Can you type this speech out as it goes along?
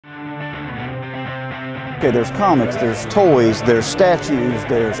Okay, there's comics, there's toys, there's statues,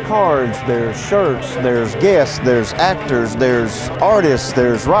 there's cards, there's shirts, there's guests, there's actors, there's artists,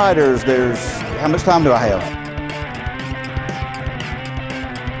 there's writers, there's... How much time do I have?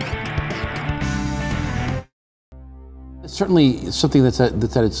 Certainly, something that's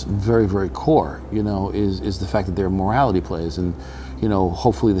at its very, very core, you know, is the fact that there are morality plays, and you know,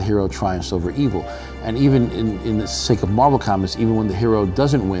 hopefully the hero triumphs over evil. And even in the sake of Marvel Comics, even when the hero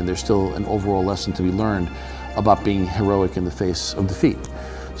doesn't win, there's still an overall lesson to be learned about being heroic in the face of defeat.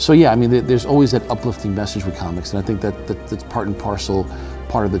 So yeah, I mean, there's always that uplifting message with comics, and I think that's part and parcel,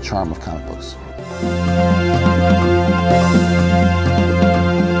 part of the charm of comic books.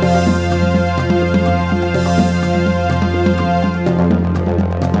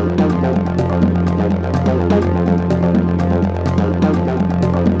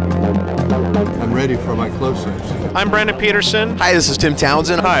 Ready for my close-ups. I'm Brandon Peterson. Hi, this is Tim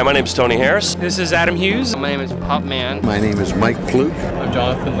Townsend. Hi, my name is Tony Harris. This is Adam Hughes. My name is Pop Man. My name is Mike Pluke. I'm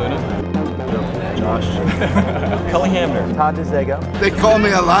Jonathan Luna. Josh. Cully Hamner. Todd DeZago. They call me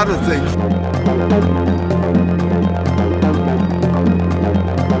a lot of things.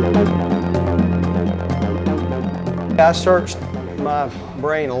 I searched my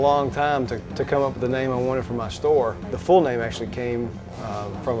brain a long time to come up with the name I wanted for my store. The full name actually came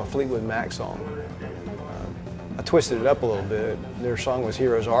from a Fleetwood Mac song. I twisted it up a little bit. Their song was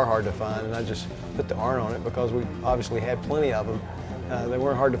Heroes Are Hard to Find, and I just put the aren't on it because we obviously had plenty of them. They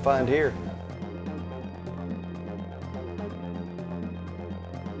weren't hard to find here.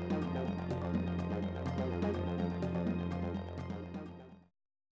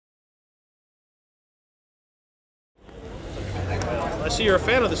 I see you're a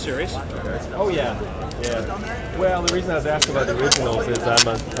fan of the series. Oh yeah. Well, the reason I was asking about the originals is I'm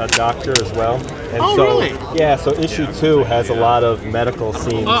a doctor as well. And really? Yeah, so issue 2 has a lot of medical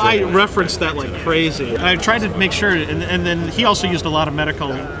scenes. I referenced that like crazy. I tried to make sure, and then he also used a lot of medical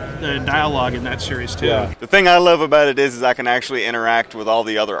dialogue in that series too. Yeah. The thing I love about it is I can actually interact with all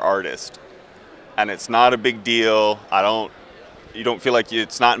the other artists. And it's not a big deal. You don't feel like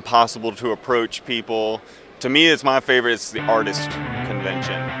it's not impossible to approach people. To me, it's my favorite. It's the artist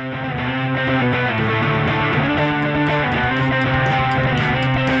convention.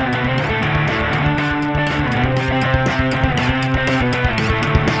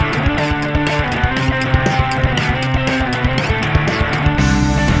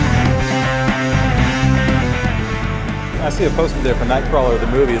 I see a poster there for Nightcrawler, the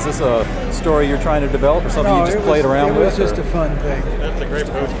movie. Is this a story you're trying to develop or something you just played around with? It was just a fun thing. That's a great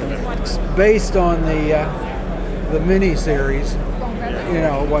poster. It's based on the mini-series. You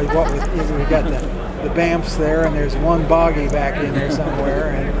know, we got the Bamfs there, and there's one Boggy back in there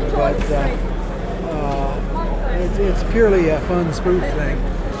somewhere. But it's purely a fun spoof thing.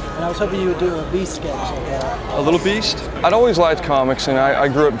 And I was hoping you would do a Beast sketch like that. A little Beast? I'd always liked comics, and I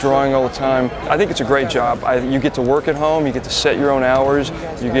grew up drawing all the time. I think it's a great job. You get to work at home, you get to set your own hours,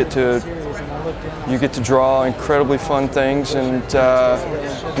 you get to draw incredibly fun things and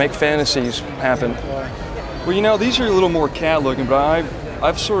make fantasies happen. Well, you know, these are a little more cat-looking, but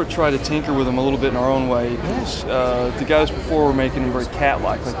I've sort of tried to tinker with them a little bit in our own way. Because, the guys before were making them very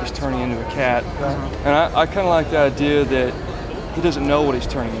cat-like, like he's turning into a cat. And I kind of like the idea that he doesn't know what he's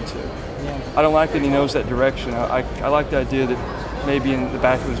turning into. I don't like that he knows that direction. I like the idea that maybe in the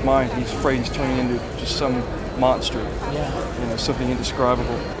back of his mind he's afraid he's turning into just some monster, you know, something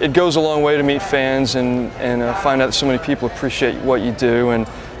indescribable. It goes a long way to meet fans and find out that so many people appreciate what you do. And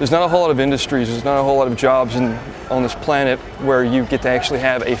there's not a whole lot of industries, there's not a whole lot of jobs on this planet where you get to actually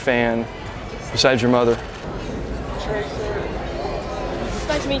have a fan besides your mother. It's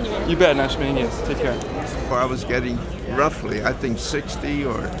nice meeting you. You bet, nice meeting you. Take care. I was getting roughly, I think, $60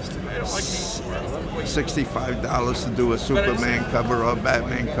 or $65 to do a Superman cover or a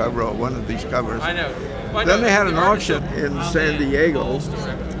Batman cover or one of these covers. I know. Then they had an auction in San Diego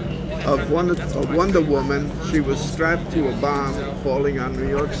of Wonder Woman. She was strapped to a bomb falling on New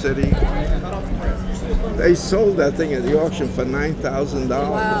York City. They sold that thing at the auction for $9,000.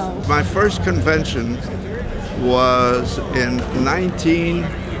 Wow. My first convention was in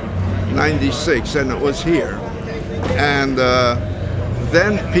 1996, and it was here. And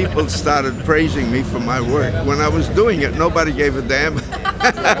then people started praising me for my work. When I was doing it, nobody gave a damn.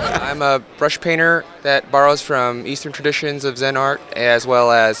 I'm a brush painter that borrows from Eastern traditions of Zen art, as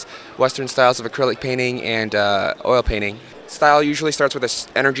well as Western styles of acrylic painting and oil painting. Style usually starts with an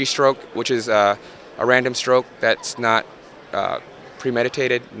energy stroke, which is a random stroke that's not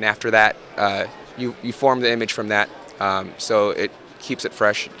premeditated, and after that, you form the image from that, so it keeps it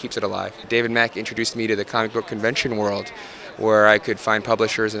fresh, keeps it alive. David Mack introduced me to the comic book convention world, where I could find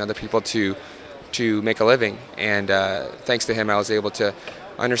publishers and other people to to make a living. And thanks to him, I was able to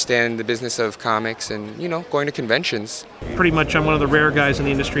understand the business of comics and, you know, going to conventions. Pretty much I'm one of the rare guys in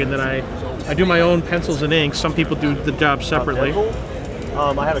the industry in that I do my own pencils and inks. Some people do the job separately.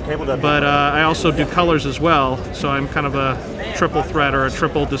 I have a cable that. But I also do colors as well, so I'm kind of a triple threat or a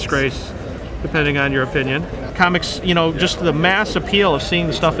triple disgrace, depending on your opinion. Comics, you know, just the mass appeal of seeing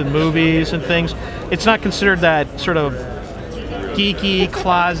the stuff in movies and things, it's not considered that sort of geeky,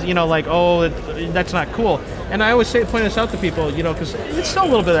 closet, you know, like, oh, that's not cool. And I always point this out to people, you know, because it's still a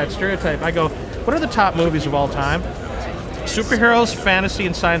little bit of that stereotype. I go, what are the top movies of all time? Superheroes, fantasy,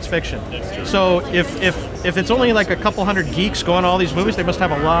 and science fiction. So if it's only like a couple hundred geeks going to all these movies, they must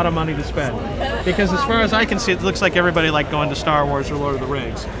have a lot of money to spend. Because as far as I can see, it looks like everybody like going to Star Wars or Lord of the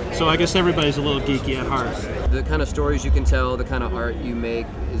Rings. So I guess everybody's a little geeky at heart. The kind of stories you can tell, the kind of art you make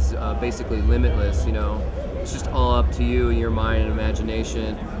is basically limitless, you know. It's just all up to you and your mind and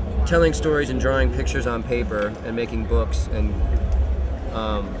imagination. Telling stories and drawing pictures on paper and making books, and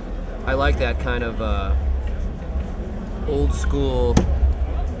I like that kind of old school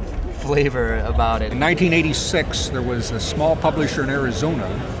flavor about it. In 1986, there was a small publisher in Arizona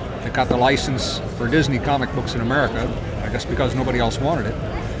that got the license for Disney comic books in America, I guess because nobody else wanted it.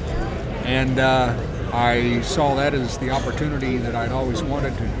 And I saw that as the opportunity that I'd always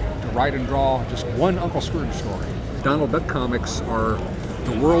wanted to write and draw just one Uncle Scrooge story. Donald Duck comics are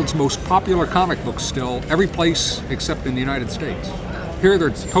the world's most popular comic books still, every place except in the United States. Here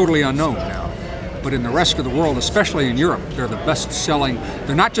they're totally unknown now, but in the rest of the world, especially in Europe, they're the best-selling,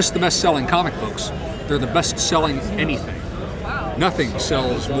 they're not just the best-selling comic books, they're the best-selling anything. Nothing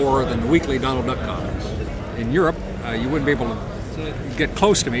sells more than the weekly Donald Duck comics. In Europe, you wouldn't be able to get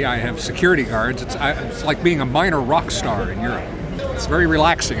close to me. I have security guards. It's like being a minor rock star in Europe. It's very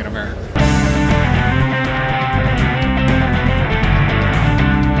relaxing in America.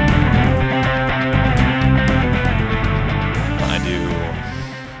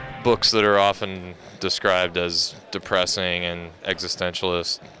 Books that are often described as depressing and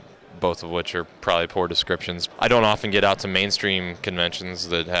existentialist, both of which are probably poor descriptions. I don't often get out to mainstream conventions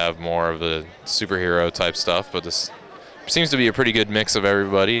that have more of the superhero type stuff, but this seems to be a pretty good mix of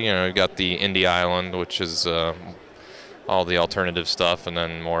everybody. You know, you've got the Indie Island, which is all the alternative stuff, and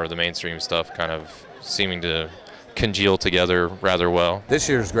then more of the mainstream stuff kind of seeming to congeal together rather well. This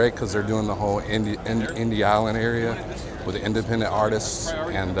year is great because they're doing the whole Indie Island area with the independent artists,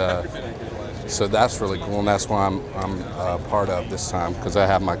 and so that's really cool, and that's why I'm part of this time, because I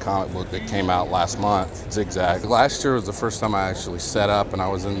have my comic book that came out last month, Zigzag. Last year was the first time I actually set up, and I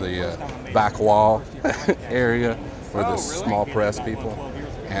was in the back wall area with the small press people,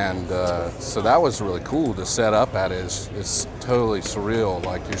 and so that was really cool to set up at. It's totally surreal,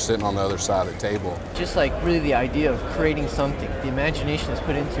 like you're sitting on the other side of the table. Just like really the idea of creating something, the imagination that's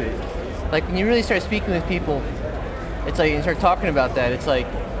put into it. Like when you really start speaking with people, it's like you start talking about that, it's like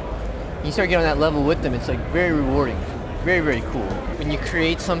you start getting on that level with them. It's like very rewarding, very, very cool. When you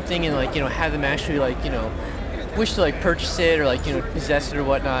create something and like, you know, have them actually like, you know, wish to like purchase it or like, you know, possess it or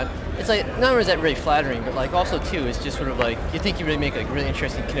whatnot. It's like, not only is that really flattering, but like also too, it's just sort of like, you think you really make like a really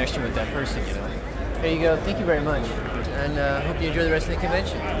interesting connection with that person, you know. There you go, thank you very much. And hope you enjoy the rest of the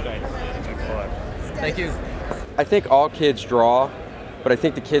convention. Thank you. I think all kids draw, but I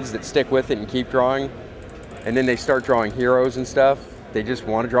think the kids that stick with it and keep drawing, and then they start drawing heroes and stuff, they just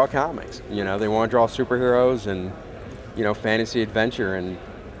want to draw comics. You know, they want to draw superheroes and, you know, fantasy adventure. And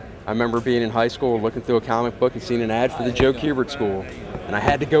I remember being in high school, looking through a comic book and seeing an ad for the Joe Kubert School, and I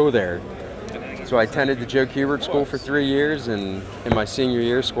had to go there. So I attended the Joe Kubert School for 3 years, and in my senior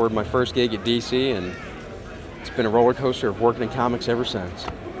year scored my first gig at DC, and it's been a roller coaster of working in comics ever since.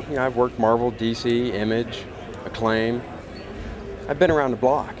 You know, I've worked Marvel, DC, Image, Acclaim. I've been around the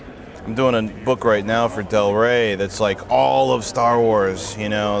block. I'm doing a book right now for Del Rey that's like all of Star Wars, you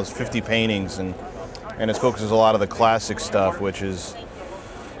know, it's 50 paintings, and it focuses a lot of the classic stuff, which is,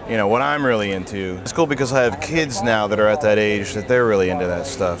 you know, what I'm really into. It's cool because I have kids now that are at that age that they're really into that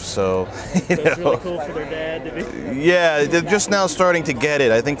stuff, so, you know. It's really cool for their dad to be. Yeah, they're just now starting to get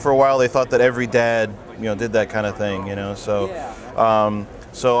it. I think for a while they thought that every dad, you know, did that kind of thing, you know, so.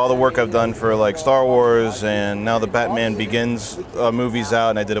 So all the work I've done for like Star Wars, and now the Batman Begins movie's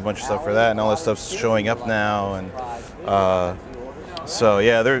out, and I did a bunch of stuff for that, and all that stuff's showing up now, and so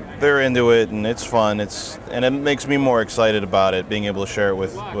yeah, they're into it, and it's fun. And it makes me more excited about it, being able to share it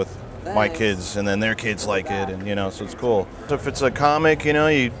with my kids, and then their kids like it, and you know, so it's cool. So if it's a comic, you know,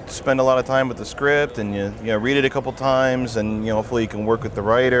 you spend a lot of time with the script, and you know, read it a couple times, and you know, hopefully you can work with the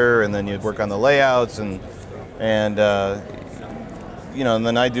writer, and then you work on the layouts, and you know, and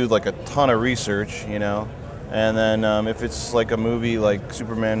then I do like a ton of research, you know, and then if it's like a movie like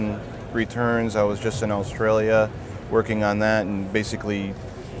Superman Returns. I was just in Australia working on that, and basically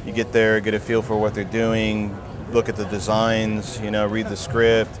you get there, get a feel for what they're doing, look at the designs, you know, read the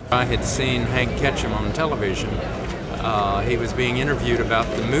script. I had seen Hank Ketcham on television. He was being interviewed about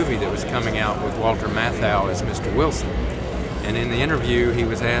the movie that was coming out with Walter Matthau as Mr. Wilson. And in the interview, he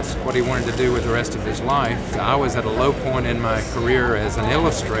was asked what he wanted to do with the rest of his life. I was at a low point in my career as an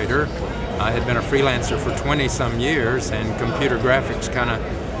illustrator. I had been a freelancer for 20-some years, and computer graphics kind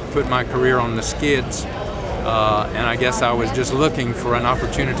of put my career on the skids. And I guess I was just looking for an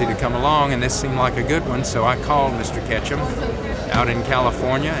opportunity to come along, and this seemed like a good one, so I called Mr. Ketcham out in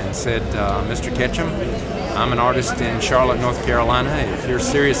California and said, Mr. Ketcham, I'm an artist in Charlotte, North Carolina. If you're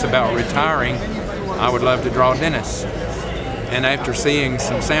serious about retiring, I would love to draw Dennis. And after seeing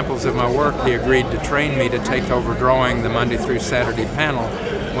some samples of my work, he agreed to train me to take over drawing the Monday through Saturday panel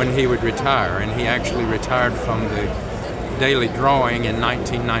when he would retire. And he actually retired from the daily drawing in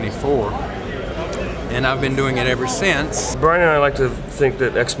 1994. And I've been doing it ever since. Brian and I like to think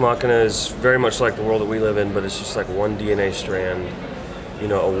that Ex Machina is very much like the world that we live in, but it's just like one DNA strand, you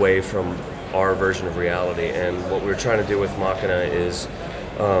know, away from our version of reality. And what we're trying to do with Machina is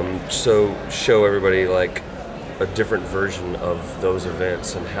show everybody like a different version of those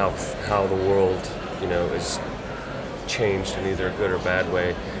events and how the world, you know, is changed in either a good or bad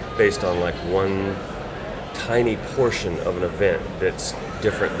way based on like one tiny portion of an event that's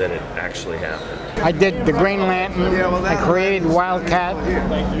different than it actually happened. I did the Green Lantern, I created Wildcat,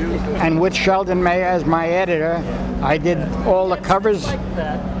 and with Sheldon Mayer as my editor, I did all the covers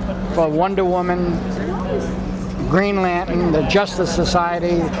for Wonder Woman, Green Lantern, the Justice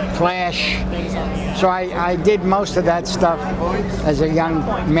Society, Flash. So I did most of that stuff as a young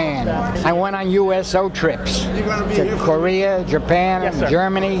man. I went on USO trips to Korea, Japan,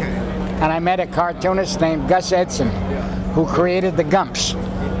 Germany, and I met a cartoonist named Gus Edson, who created the Gumps.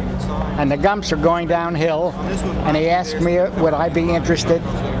 And the Gumps are going downhill, and he asked me would I be interested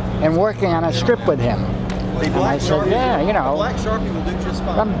in working on a strip with him. And I said, yeah, you know,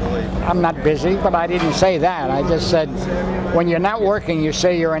 I'm not busy, but I didn't say that. I just said, when you're not working, you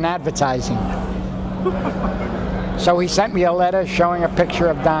say you're in advertising. So he sent me a letter showing a picture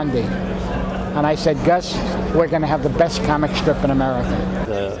of Dondi. And I said, Gus, we're going to have the best comic strip in America.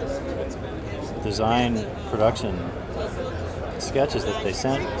 The design production sketches that they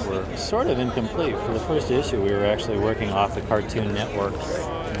sent were sort of incomplete. For the first issue, we were actually working off the Cartoon Network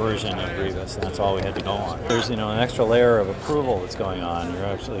version of Grievous, and that's all we had to go on. There's, you know, an extra layer of approval that's going on. You're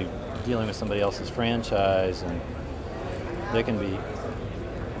actually dealing with somebody else's franchise, and they can be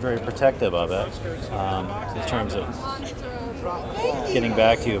very protective of it in terms of getting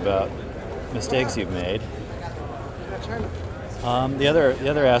back to you about mistakes you've made. The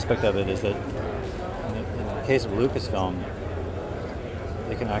other aspect of it is that in the case of Lucasfilm,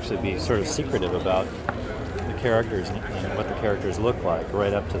 they can actually be sort of secretive about the characters and what the characters look like,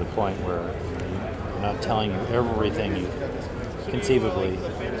 right up to the point where they're not telling you everything you conceivably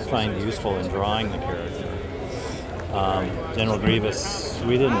find useful in drawing the character. General Grievous,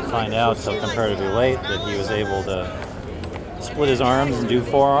 we didn't find out until comparatively late that he was able to split his arms and do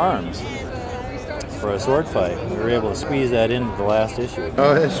 4 arms for a sword fight. We were able to squeeze that into the last issue.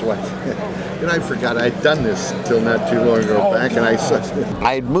 Oh, that's right. And I forgot I'd done this till not too long ago back, and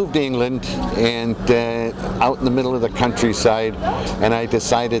I had moved to England and out in the middle of the countryside, and I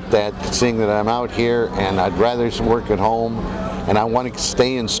decided that seeing that I'm out here and I'd rather work at home and I want to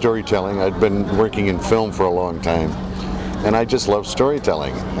stay in storytelling. I'd been working in film for a long time, and I just love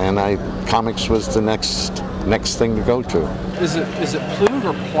storytelling, and comics was the next thing to go to. Is it Plug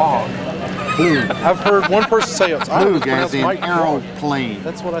or Plog? Plug. I've heard one person say it's Plug as in aeroplane.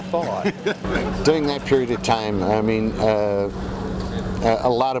 That's what I thought. During that period of time, I mean, a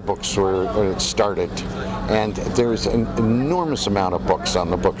lot of books were started, and there's an enormous amount of books on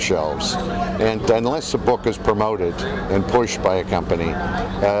the bookshelves. And unless a book is promoted and pushed by a company,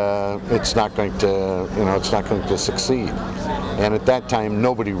 it's not going to succeed. And at that time,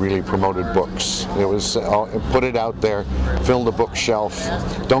 nobody really promoted books. It was put it out there, fill the bookshelf,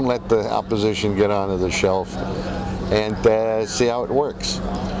 don't let the opposition get onto the shelf, and see how it works.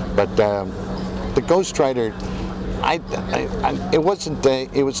 But the Ghost Rider, it wasn't.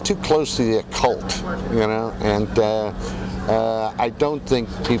 It was too close to the occult, you know, and I don't think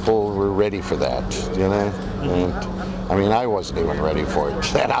people were ready for that, you know. And I mean, I wasn't even ready for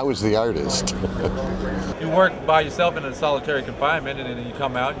it. And I was the artist. You work by yourself in a solitary confinement, and then you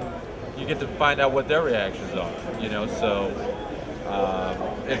come out and you get to find out what their reactions are, you know. So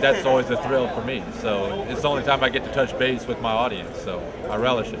And that's always a thrill for me. So it's the only time I get to touch base with my audience, so I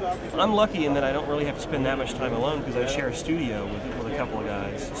relish it. I'm lucky in that I don't really have to spend that much time alone because I share a studio with a couple of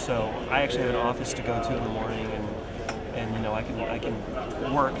guys. So I actually have an office to go to in the morning, and you know, I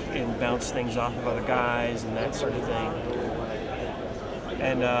can work and bounce things off of other guys and that sort of thing.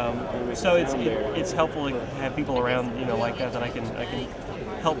 And so it's helpful to have people around, you know, like that I can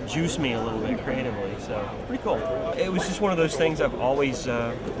help juice me a little bit creatively. So pretty cool. It was just one of those things. I've always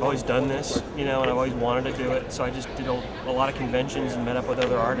done this, you know, and I've always wanted to do it. So I just did a lot of conventions and met up with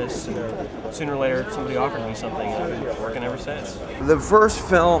other artists, and sooner or later somebody offered me something, and I've been working ever since. The first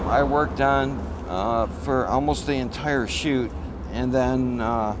film I worked on for almost the entire shoot, and then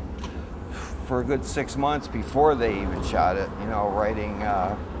for a good 6 months before they even shot it, you know, writing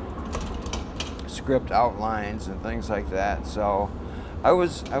script outlines and things like that. So I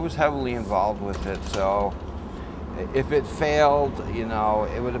was heavily involved with it. So if it failed, you know,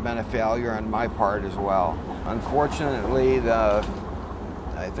 it would have been a failure on my part as well. Unfortunately,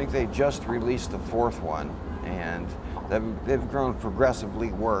 I think they just released the fourth one, and they've grown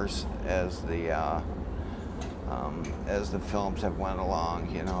progressively worse as the films have went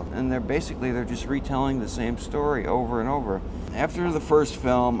along, you know. And they're just retelling the same story over and over. After the first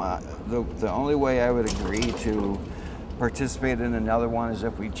film, the only way I would agree to participate in another one is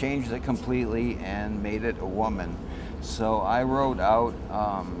if we changed it completely and made it a woman. So I wrote out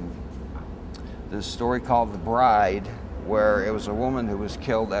this story called The Bride, where it was a woman who was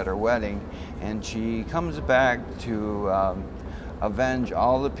killed at her wedding, and she comes back to avenge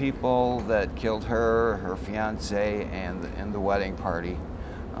all the people that killed her, her fiance, and the wedding party.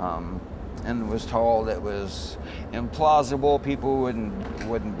 And was told it was implausible, people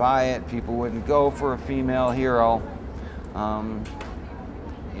wouldn't buy it, people wouldn't go for a female hero.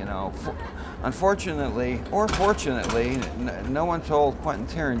 You know, unfortunately, or fortunately, no one told Quentin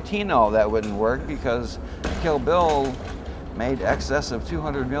Tarantino that wouldn't work, because Kill Bill made excess of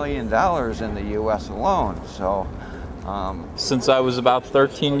 $200 million in the US alone. So since I was about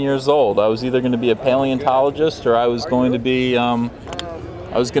 13 years old, I was either going to be a paleontologist or I was going to be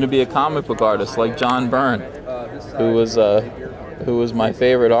a comic book artist like John Byrne, who was my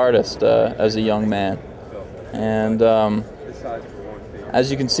favorite artist as a young man. And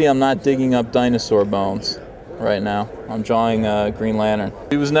as you can see, I'm not digging up dinosaur bones right now. I'm drawing Green Lantern.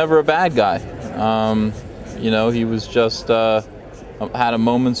 He was never a bad guy. You know, he was just had a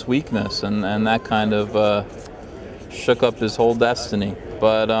moment's weakness, and that kind of shook up his whole destiny.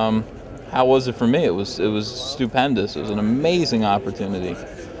 But how was it for me? It was stupendous. It was an amazing opportunity,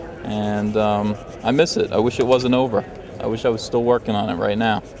 and I miss it. I wish it wasn't over. I wish I was still working on it right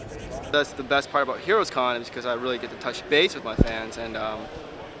now. That's the best part about Heroes Con, is because I really get to touch base with my fans, and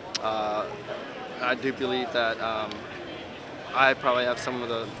I do believe that I probably have some of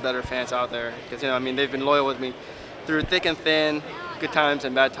the better fans out there, because, you know, I mean, they've been loyal with me through thick and thin, good times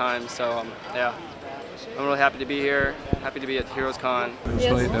and bad times. So yeah, I'm really happy to be here, happy to be at Heroes Con.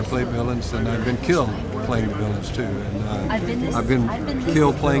 I played villains, and I've been killed playing villains too, and I've been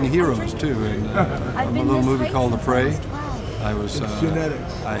killed playing heroes too. And I'm a little movie called The Prey.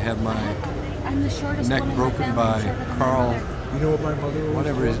 I had my neck broken by Carl,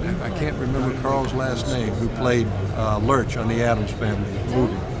 whatever his name, I can't remember Carl's last name, who played Lurch on the Addams Family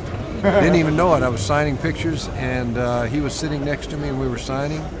movie. Didn't even know it. I was signing pictures, and he was sitting next to me, and we were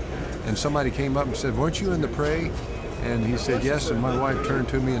signing, and somebody came up and said, "Weren't you in The Prey?" And he said, "Yes," and my wife turned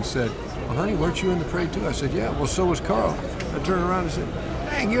to me and said, "Well, honey, weren't you in The Prey too?" I said, "Yeah." "Well, so was Carl." I turned around and said,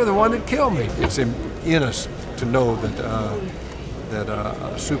 "Dang, you're the one that killed me." It's in us to know that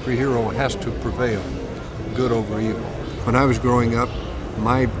a superhero has to prevail, good over evil. When I was growing up,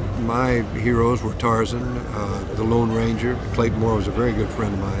 my heroes were Tarzan, the Lone Ranger. Clayton Moore was a very good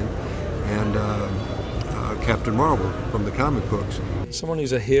friend of mine, and Captain Marvel from the comic books. Someone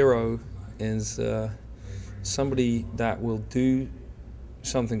who's a hero is somebody that will do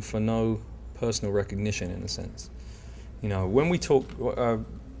something for no personal recognition, in a sense. You know, when we talk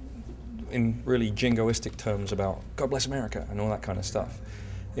in really jingoistic terms about God bless America and all that kind of stuff,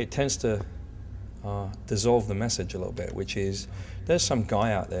 it tends to dissolve the message a little bit, which is there's some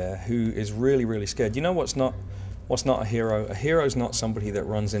guy out there who is really, really scared. You know what's not a hero? A hero is not somebody that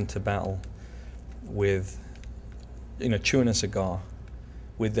runs into battle with, you know, chewing a cigar,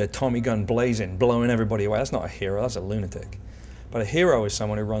 with their Tommy gun blazing, blowing everybody away. That's not a hero, that's a lunatic. But a hero is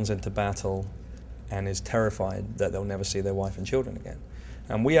someone who runs into battle and is terrified that they'll never see their wife and children again.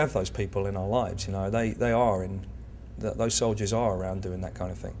 And we have those people in our lives, you know, those soldiers are around doing that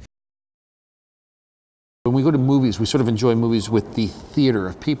kind of thing. When we go to movies, we sort of enjoy movies with the theater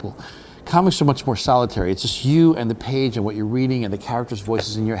of people Comics are much more solitary. It's just you and the page and what you're reading and the characters'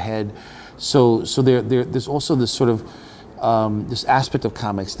 voices in your head. So there's also this sort of this aspect of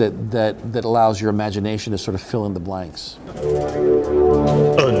comics that allows your imagination to sort of fill in the blanks.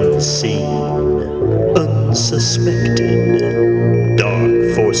 Unseen, unsuspected,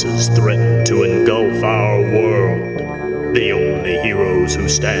 dark forces threaten to engulf our world. The only heroes who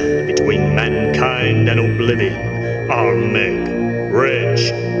stand between mankind and oblivion are Meg, Reg,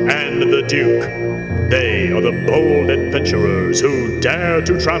 and the Duke. They are the bold adventurers who dare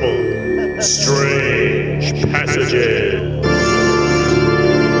to travel strange passages.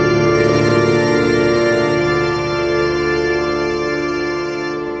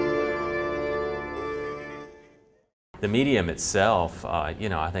 The medium itself, you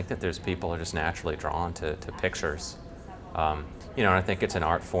know, I think that there's people who are just naturally drawn to pictures. You know, and I think it's an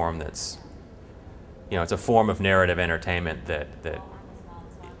art form that's, you know, it's a form of narrative entertainment that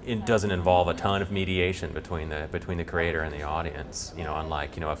it doesn't involve a ton of mediation between the creator and the audience. You know,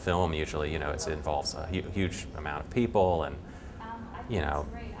 unlike, you know, a film usually, you know, it involves a huge amount of people, and, you know,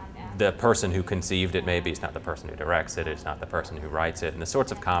 the person who conceived it maybe is not the person who directs it, it's not the person who writes it. And the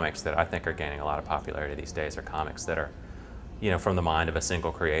sorts of comics that I think are gaining a lot of popularity these days are comics that are, you know, from the mind of a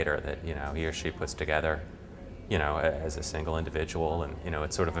single creator that, you know, he or she puts together, you know, as a single individual, and, you know,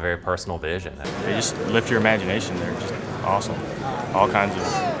 it's sort of a very personal vision. They just lift your imagination. They're just awesome. All kinds of,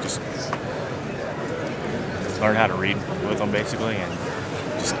 just learn how to read with them basically, and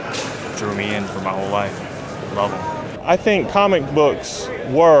just drew me in for my whole life. Love them. I think comic books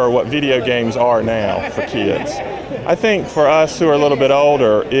were what video games are now for kids. I think for us who are a little bit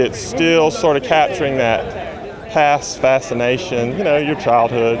older, it's still sort of capturing that past fascination, you know, your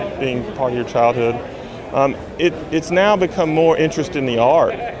childhood, being part of your childhood. It's now become more interested in the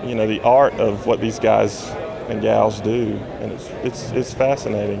art, you know, the art of what these guys and gals do, and it's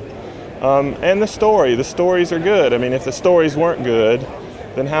fascinating. And the stories are good. I mean, if the stories weren't good,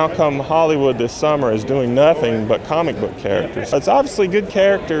 then how come Hollywood this summer is doing nothing but comic book characters? It's obviously good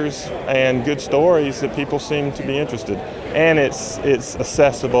characters and good stories that people seem to be interested. And it's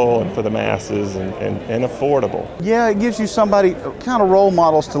accessible and for the masses and affordable. Yeah, it gives you somebody, kind of role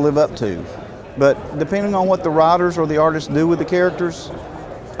models to live up to. But depending on what the writers or the artists do with the characters,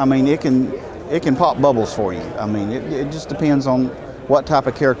 I mean, it can pop bubbles for you. I mean, it just depends on what type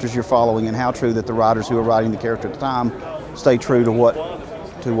of characters you're following and how true that the writers who are writing the character at the time stay true to what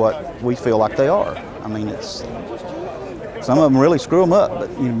we feel like they are. I mean, some of them really screw them up,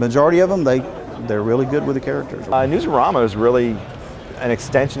 but the majority of them, they're really good with the characters. Newsarama is really an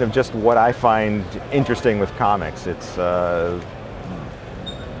extension of just what I find interesting with comics. It's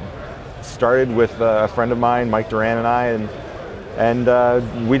started with a friend of mine, Mike Duran, and I,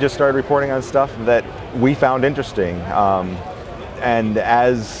 and we just started reporting on stuff that we found interesting. And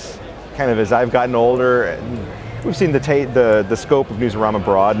as I've gotten older, we've seen the scope of Newsarama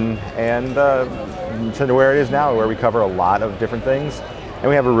broaden, and to where it is now, where we cover a lot of different things, and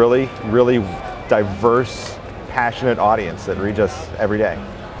we have a really, really diverse, passionate audience that reads us every day.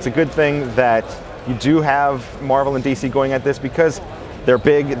 It's a good thing that you do have Marvel and DC going at this, because they're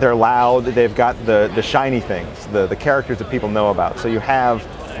big, they're loud, they've got the shiny things, the characters that people know about. So you have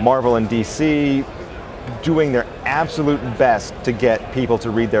Marvel and DC doing their absolute best to get people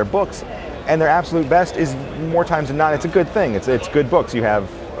to read their books, and their absolute best is, more times than not, it's a good thing. It's good books. You have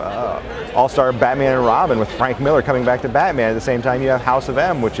All-Star Batman and Robin with Frank Miller coming back to Batman. At the same time, you have House of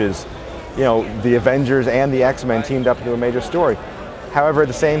M, which is, you know, the Avengers and the X-Men teamed up into a major story. However, at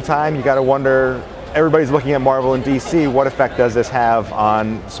the same time, you got to wonder, everybody's looking at Marvel and DC, what effect does this have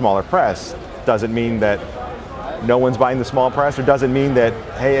on smaller press? Does it mean that no one's buying the small press, or does it mean that,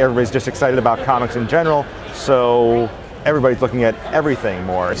 hey, everybody's just excited about comics in general, so everybody's looking at everything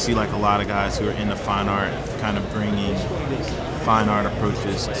more? I see like a lot of guys who are into fine art kind of bringing fine art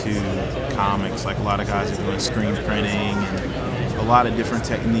approaches to comics. Like a lot of guys are doing screen printing and a lot of different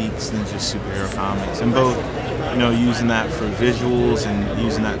techniques than just superhero comics, and both, you know, using that for visuals and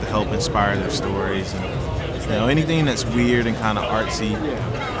using that to help inspire their stories. And, you know, anything that's weird and kind of artsy,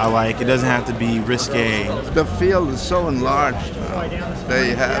 I like. It doesn't have to be risque. The field is so enlarged now.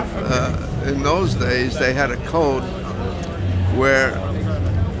 They have, in those days, they had a code where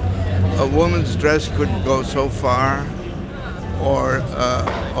a woman's dress couldn't go so far, or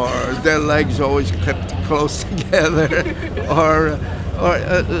their legs always kept close together, or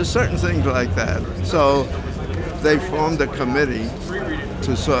certain things like that. So they formed a committee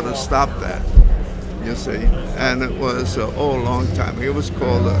to sort of stop that, you see. And it was a long time. It was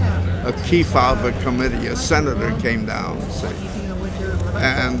called a Kefauver committee. A senator came down, see.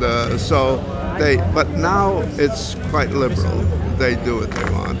 And but now it's quite liberal. they do what they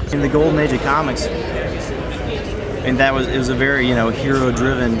want. In the golden age of comics, and it was a very, you know,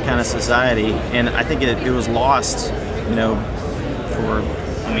 hero-driven kind of society, and I think it was lost, you know, for,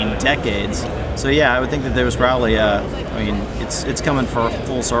 I mean, decades. So yeah, I would think that there was probably, I mean, it's coming for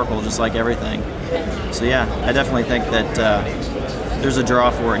full circle, just like everything. So yeah, I definitely think that there's a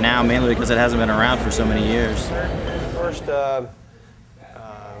draw for it now, mainly because it hasn't been around for so many years. First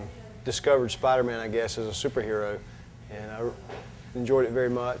discovered Spider-Man, I guess, as a superhero, and I enjoyed it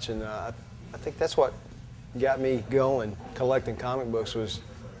very much, and I think that's what got me going collecting comic books, was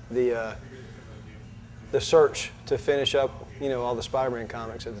the search to finish up, you know, all the Spider-Man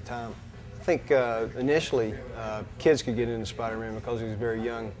comics at the time. I think initially kids could get into Spider-Man because he was a very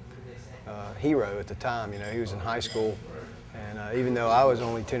young hero at the time. You know, he was in high school, and even though I was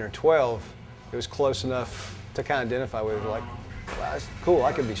only 10 or 12, it was close enough to kind of identify with. Like, wow, that's cool,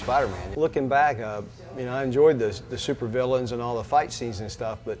 I could be Spider-Man. Looking back, you know, I enjoyed the super villains and all the fight scenes and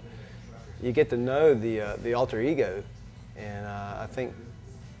stuff, but you get to know the alter ego, and I think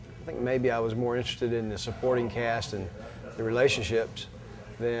maybe I was more interested in the supporting cast and the relationships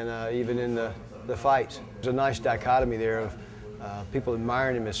than even in the fights. There's a nice dichotomy there of people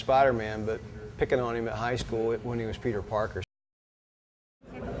admiring him as Spider-Man, but picking on him at high school when he was Peter Parker.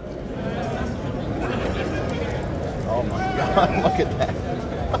 Oh my God, look at that.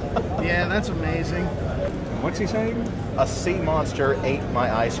 Yeah, that's amazing. What's he saying? A sea monster ate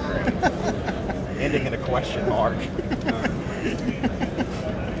my ice cream. Ending in a question mark.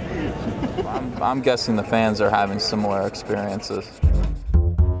 I'm guessing the fans are having similar experiences.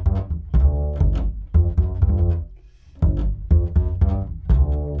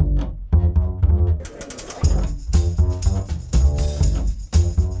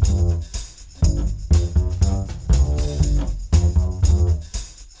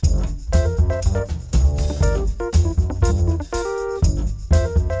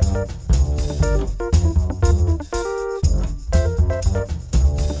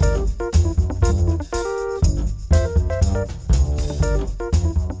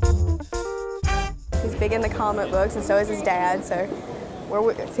 Big in the comic books, and so is his dad, so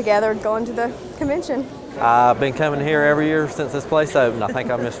we're together going to the convention. I've been coming here every year since this place opened. I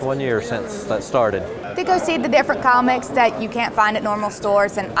think I missed 1 year since that started. To go see the different comics that you can't find at normal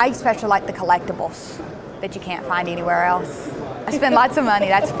stores, and I especially like the collectibles that you can't find anywhere else. I spend lots of money,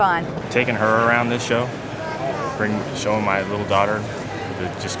 that's fun. Taking her around this show, showing my little daughter the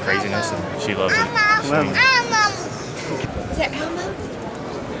just craziness, and she loves it. Is that Elmo?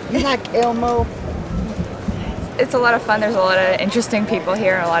 You like Elmo? It's a lot of fun. There's a lot of interesting people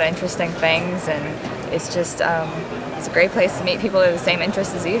here and a lot of interesting things, and it's just it's a great place to meet people with the same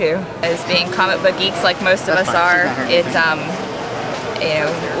interests as you do. As being comic book geeks like most of us are, it's you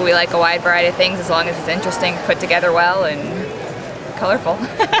know, we like a wide variety of things as long as it's interesting, put together well, and colorful.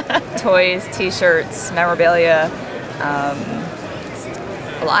 Toys, t-shirts, memorabilia,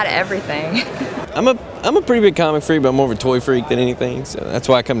 a lot of everything. I'm a pretty big comic freak, but I'm more of a toy freak than anything, so that's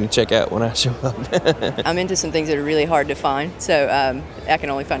why I come to check out when I show up. I'm into some things that are really hard to find, so I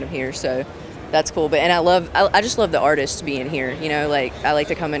can only find them here, so that's cool. But I just love the artists being here. You know, like I like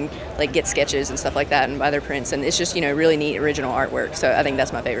to come and like get sketches and stuff like that and buy their prints, and it's just, you know, really neat original artwork. So I think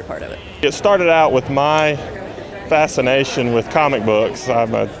that's my favorite part of it. It started out with my fascination with comic books.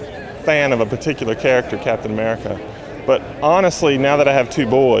 I'm a fan of a particular character, Captain America. But honestly, now that I have 2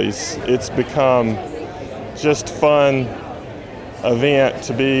 boys, it's become just fun event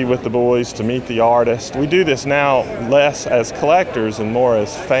to be with the boys, to meet the artist. We do this now less as collectors and more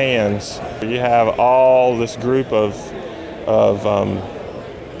as fans. You have all this group of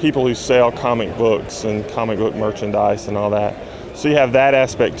people who sell comic books and comic book merchandise and all that. So you have that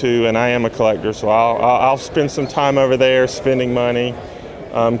aspect too, and I am a collector, so I'll spend some time over there spending money,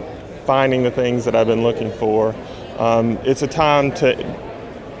 finding the things that I've been looking for. It's a time to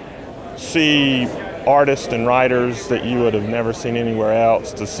see artists and writers that you would have never seen anywhere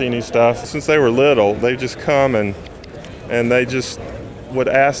else, to see new stuff. Since they were little, they just come and they just would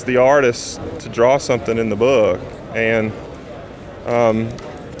ask the artists to draw something in the book, and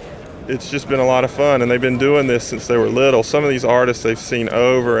it's just been a lot of fun, and they've been doing this since they were little. Some of these artists they've seen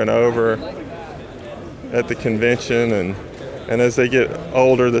over and over at the convention, and as they get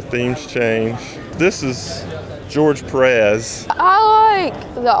older, the themes change. This is George Perez. I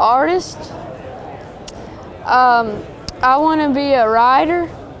like the artist. I want to be a writer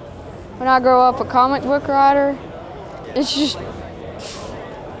when I grow up, a comic book writer. It's just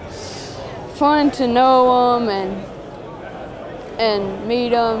fun to know them and meet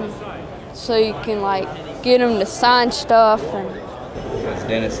them, so you can like get them to sign stuff. And because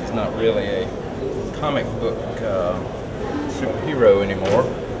Dennis is not really a comic book superhero anymore.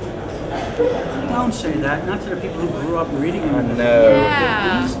 Don't say that. Not to the people who grew up reading them. I know.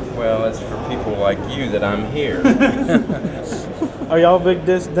 Yeah. Well, it's for people like you that I'm here. Are y'all big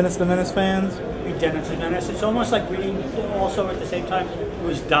Dennis the Menace fans? Dennis the Menace. It's almost like reading. Also, at the same time, it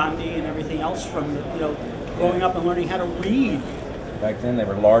was Dondi and everything else from growing up and learning how to read. Back then, they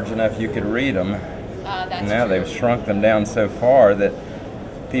were large enough you could read them. Now they've shrunk them down so far that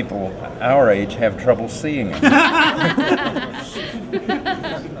people our age have trouble seeing them.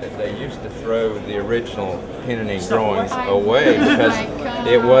 They used to throw the original Kennedy drawings away because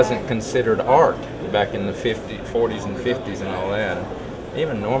it wasn't considered art back in the 40s and 50s and all that.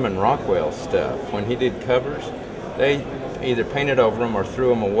 Even Norman Rockwell's stuff, when he did covers, they either painted over them or threw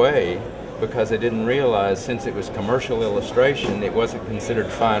them away because they didn't realize since it was commercial illustration, it wasn't considered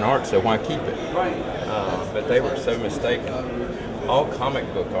fine art, so why keep it? But they were so mistaken. All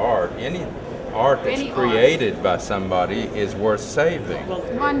comic book art, any art that's created by somebody is worth saving.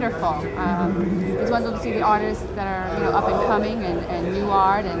 Wonderful. It's wonderful to see the artists that are up and coming and new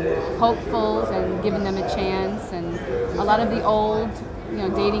art and hopefuls and giving them a chance, and a lot of the old,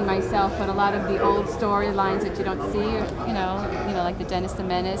 dating myself, but a lot of the old storylines that you don't see, like the Dennis the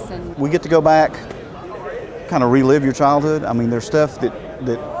Menace. And we get to go back, kind of relive your childhood. I mean, there's stuff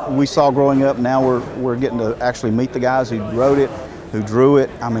that we saw growing up. Now we're getting to actually meet the guys who wrote it, who drew it.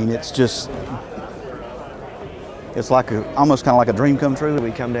 I mean, it's like almost kind of like a dream come true.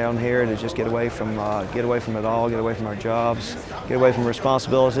 We come down here to just get away from it all, get away from our jobs, get away from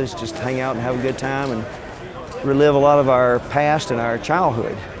responsibilities, just hang out and have a good time and relive a lot of our past and our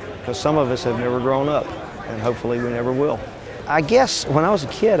childhood, because some of us have never grown up, and hopefully we never will. I guess when I was a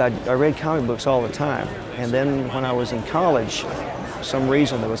kid, I read comic books all the time, and then when I was in college, for some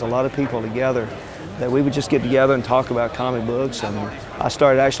reason there was a lot of people together that we would just get together and talk about comic books, and I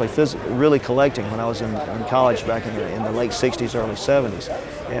started actually really collecting when I was in college back in the late 60s, early 70s,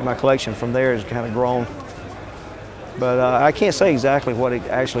 and my collection from there has kind of grown. But I can't say exactly what it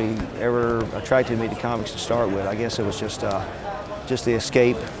actually ever attracted me to comics to start with. I guess it was just the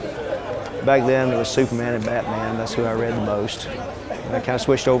escape. Back then it was Superman and Batman. That's who I read the most. And I kind of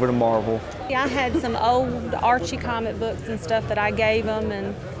switched over to Marvel. Yeah, I had some old Archie comic books and stuff that I gave them,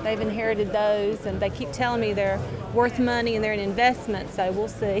 and they've inherited those, and they keep telling me they're worth money and they're an investment, so we'll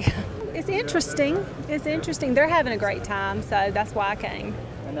see. It's interesting. It's interesting. They're having a great time, so that's why I came.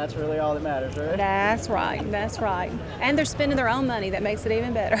 And that's really all that matters, right? That's right, that's right. And they're spending their own money, that makes it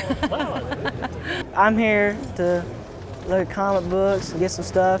even better. I'm here to look at comic books and get some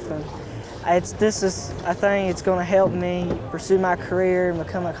stuff, and I think it's going to help me pursue my career and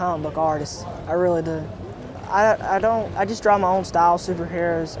become a comic book artist. I really do. I just draw my own style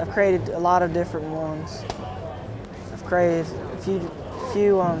superheroes. I've created a lot of different ones. I've created a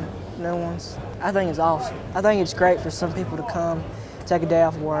few new ones. I think it's awesome. I think it's great for some people to come, take a day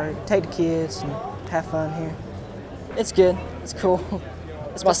off work, take the kids, and have fun here. It's good. It's cool.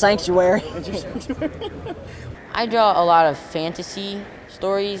 It's my sanctuary. I draw a lot of fantasy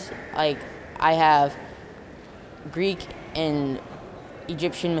stories. Like, I have Greek and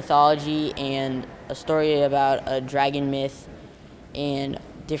Egyptian mythology and a story about a dragon myth and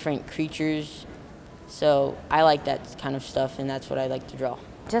different creatures. So I like that kind of stuff, and that's what I like to draw.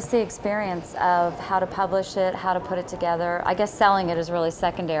 Just the experience of how to publish it, how to put it together. I guess selling it is really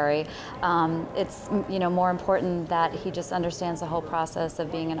secondary. It's more important that he just understands the whole process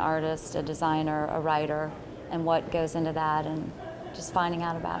of being an artist, a designer, a writer, and what goes into that, and just finding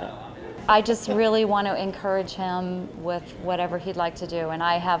out about it. I just really want to encourage him with whatever he'd like to do. And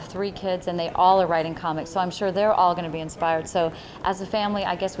I have 3 kids and they all are writing comics, so I'm sure they're all going to be inspired. So as a family,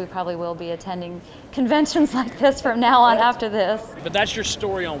 I guess we probably will be attending conventions like this from now on after this. But that's your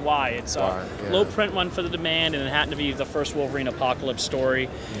story on why. It's a low print one for the demand, and it happened to be the first Wolverine Apocalypse story.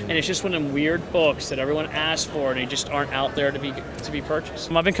 And it's just one of them weird books that everyone asks for and they just aren't out there to be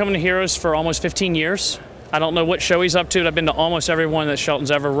purchased. I've been coming to Heroes for almost 15 years. I don't know what show he's up to, but I've been to almost every one that Shelton's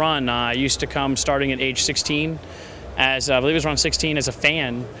ever run. I used to come starting at age 16, I believe it was around 16 as a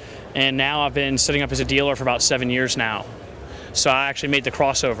fan, and now I've been setting up as a dealer for about 7 years now. So I actually made the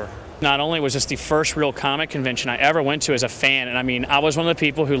crossover. Not only was this the first real comic convention I ever went to as a fan, and I mean, I was one of the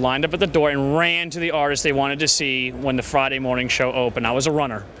people who lined up at the door and ran to the artist they wanted to see when the Friday morning show opened. I was a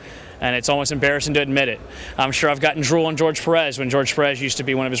runner. And it's almost embarrassing to admit it. I'm sure I've gotten drool on George Perez when George Perez used to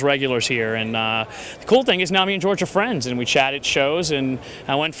be one of his regulars here. And the cool thing is now me and George are friends, and we chat at shows, and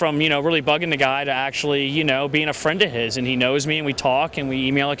I went from, really bugging the guy to actually, being a friend of his, and he knows me, and we talk, and we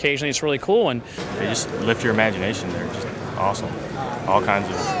email occasionally. It's really cool. And they just lift your imagination. They're just awesome. All kinds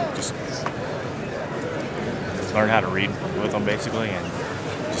of just learn how to read with them, basically, and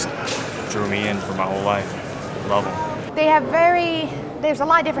just drew me in for my whole life. Love them. They have there's a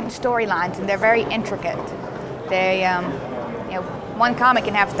lot of different storylines, and they're very intricate. They, one comic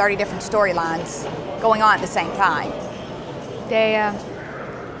can have 30 different storylines going on at the same time.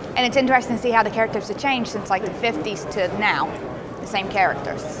 And it's interesting to see how the characters have changed since like the 50s to now, the same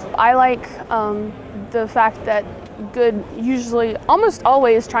characters. I like the fact that good usually, almost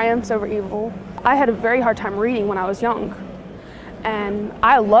always triumphs over evil. I had a very hard time reading when I was young, and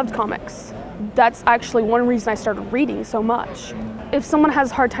I loved comics. That's actually one reason I started reading so much. If someone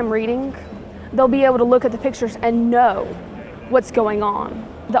has a hard time reading, they'll be able to look at the pictures and know what's going on.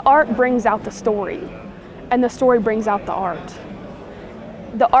 The art brings out the story, and the story brings out the art.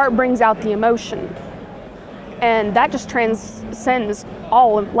 The art brings out the emotion, and that just transcends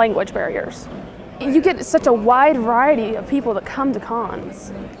all language barriers. You get such a wide variety of people that come to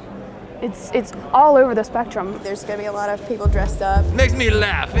cons. It's all over the spectrum. There's gonna be a lot of people dressed up. Makes me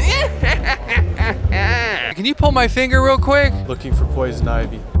laugh. Can you pull my finger real quick? Looking for poison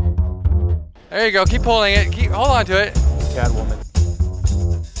ivy. There you go, keep pulling it. Hold on to it. Catwoman.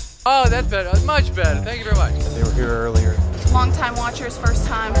 Oh, that's better, that's much better. Thank you very much. They were here earlier. Long-time watchers,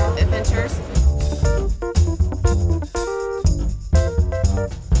 first-time adventures.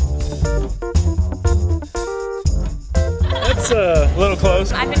 That's a little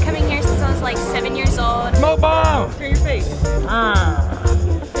close. I've been coming here since I was like 7 years old. Smoke bomb! Turn your face.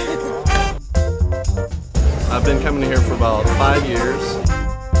 I've been coming here for about 5 years.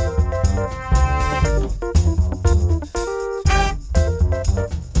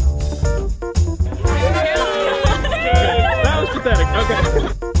 That was pathetic. Okay.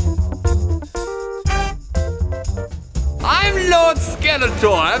 I'm Lord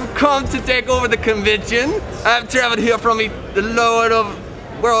Skeletor. I've come to take over the convention. I've traveled here from the Lord of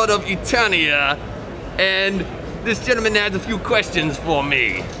world of Eternia, and this gentleman has a few questions for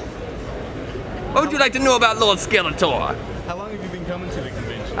me. What would you like to know about Lord Skeletor? How long have you been coming to the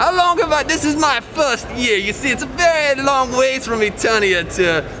convention? How long have I? This is my first year. You see, it's a very long ways from Eternia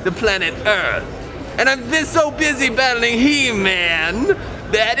to the planet Earth. And I've been so busy battling He-Man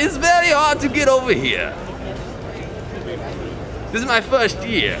that it's very hard to get over here. This is my first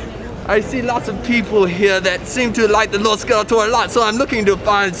year. I see lots of people here that seem to like the Lord Skeletor a lot, so I'm looking to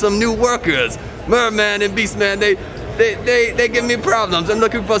find some new workers. Merman and Beastman, they give me problems. I'm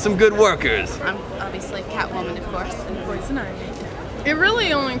looking for some good workers. I'm obviously Catwoman, of course, and Poison Ivy. It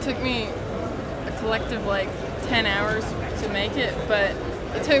really only took me a collective like 10 hours to make it, but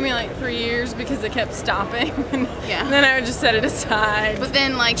it took me like 3 years because it kept stopping. Yeah. And then I would just set it aside. But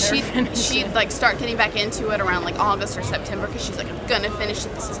then like she'd like start getting back into it around like August or September because she's like, I'm gonna finish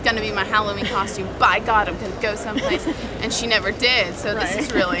it. This is gonna be my Halloween costume. By God, I'm gonna go someplace. And she never did. So this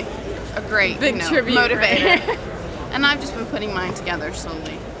is really a great big tribute motivator. Right? And I've just been putting mine together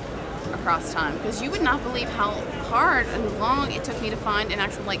slowly across time because you would not believe how hard and long it took me to find an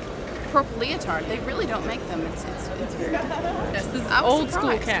actual like purple leotard. They really don't make them. It's very yes, this is old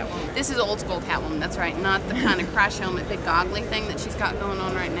school Catwoman. This is old school Catwoman, that's right. Not the kind of crash helmet, big goggly thing that she's got going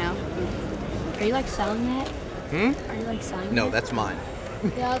on right now. Are you like selling that? Hmm? Are you like selling No, that? that's mine.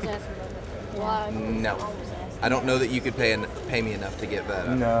 Yeah, I was asking about that. Why? No. I don't know that you could pay me enough to get that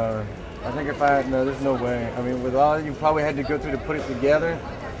up. No. I think if I had, no, there's no way. I mean, with all you probably had to go through to put it together.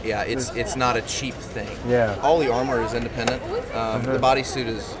 Yeah, it's not a cheap thing. Yeah. All the armor is independent. The bodysuit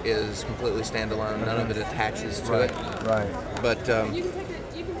is completely standalone. None of it attaches to it. Right. But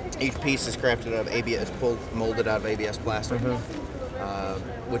each piece is crafted out of ABS, molded out of ABS plastic,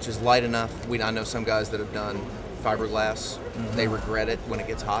 which is light enough. I know some guys that have done fiberglass. They regret it when it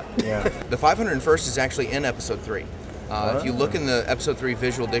gets hot. Yeah. The 501st is actually in episode 3. If you look in the episode 3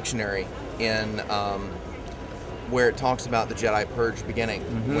 visual dictionary in where it talks about the Jedi Purge beginning,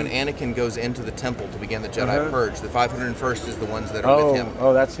 when Anakin goes into the temple to begin the Jedi Purge, the 501st is the ones that are with him.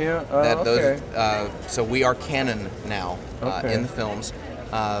 Oh, that's him? Okay. So we are canon now in the films.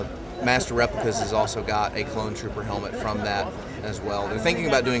 Master Replicas has also got a clone trooper helmet from that as well. They're thinking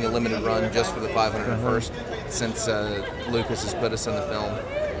about doing a limited run just for the 501st since Lucas has put us in the film.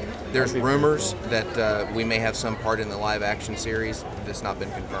 There's rumors that we may have some part in the live action series. That's not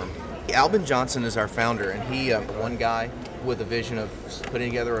been confirmed. Albin Johnson is our founder, and he one guy with a vision of putting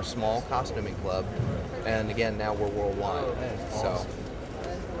together a small costuming club. And again, now we're worldwide. So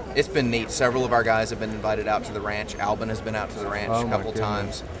it's been neat. Several of our guys have been invited out to the ranch. Albin has been out to the ranch a couple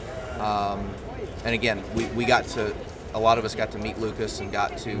times. And again, we got to, a lot of us got to meet Lucas and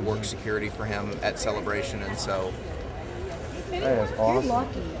got to work security for him at Celebration, and so. That is awesome.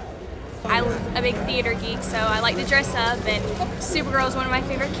 I'm a big theater geek, so I like to dress up, and Supergirl is one of my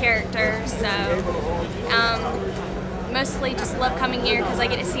favorite characters, so mostly just love coming here because I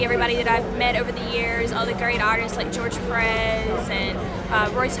get to see everybody that I've met over the years, all the great artists like George Perez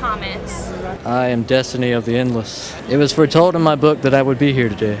and Roy Thomas. I am Destiny of the Endless. It was foretold in my book that I would be here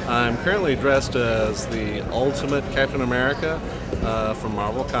today. I'm currently dressed as the ultimate Captain America from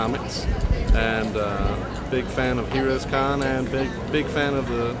Marvel Comics, and big fan of Heroes Con and big fan of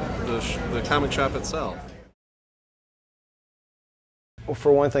the comic shop itself. Well,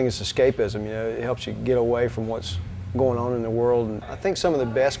 for one thing, it's escapism. You know, it helps you get away from what's going on in the world. And I think some of the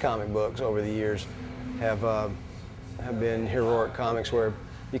best comic books over the years have been heroic comics where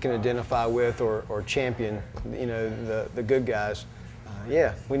you can identify with or champion, you know, the good guys.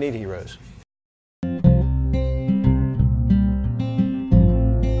 Yeah, we need heroes.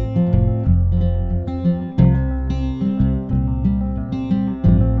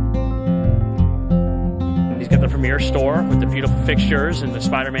 The Premier store with the beautiful fixtures and the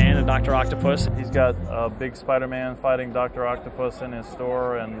Spider-Man and Dr. Octopus. He's got a big Spider-Man fighting Dr. Octopus in his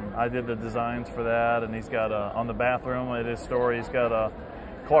store, and I did the designs for that. And he's got on the bathroom at his store, he's got a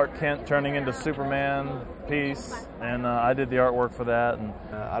Clark Kent turning into Superman piece, and I did the artwork for that. And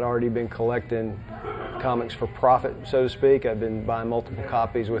I'd already been collecting comics for profit, so to speak. I've been buying multiple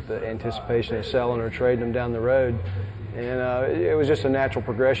copies with the anticipation of selling or trading them down the road, and it was just a natural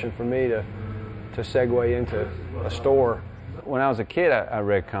progression for me to segue into a store. When I was a kid, I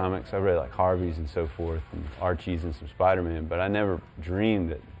read comics. I read like Harvey's and so forth, and Archie's and some Spider-Man, but I never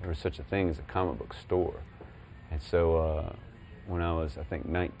dreamed that there was such a thing as a comic book store. And so when I was, I think,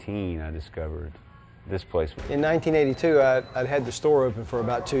 19, I discovered this place. In 1982, I'd had the store open for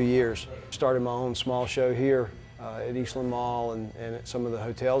about 2 years. Started my own small show here at Eastland Mall and at some of the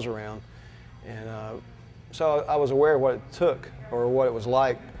hotels around. And so I was aware of what it took, or what it was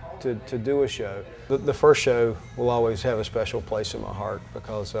like to do a show. The first show will always have a special place in my heart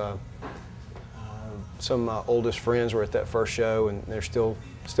because some of my oldest friends were at that first show, and they're still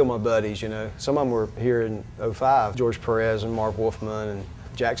my buddies, you know. Some of them were here in '05. George Perez and Mark Wolfman, and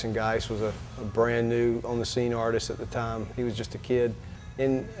Jackson Geist was a brand new on the scene artist at the time. He was just a kid.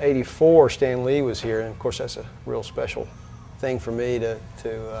 In '84, Stan Lee was here, and of course that's a real special thing for me to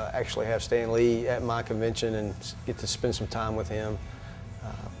actually have Stan Lee at my convention and get to spend some time with him.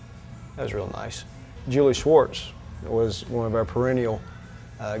 That was real nice. Julie Schwartz was one of our perennial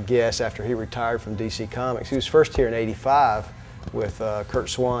guests after he retired from DC Comics. He was first here in '85 with Kurt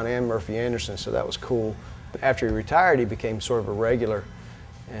Swan and Murphy Anderson, so that was cool. After he retired, he became sort of a regular,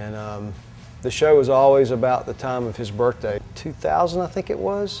 and the show was always about the time of his birthday. 2000, I think it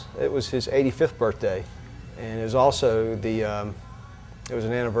was. It was his 85th birthday, and it was also it was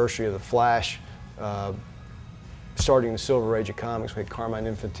an anniversary of the Flash. Starting the Silver Age of Comics. We had Carmine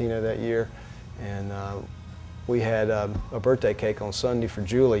Infantino that year, and we had a birthday cake on Sunday for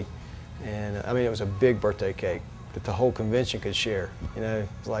Julie, and I mean, it was a big birthday cake that the whole convention could share. You know, it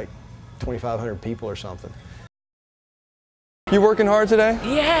was like 2,500 people or something. You working hard today?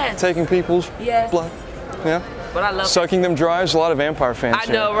 Yes. Taking people's blood? Yeah? But I love Sucking them dry. There's a lot of vampire fans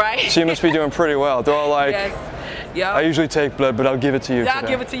I know, right? So you must be doing pretty well. They're all like, yes. Yep. I usually take blood, but I'll give it to you today. I'll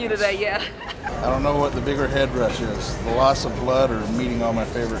give it to you today, yeah. I don't know what the bigger head rush is, the loss of blood or meeting all my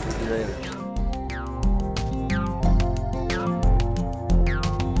favorite creators.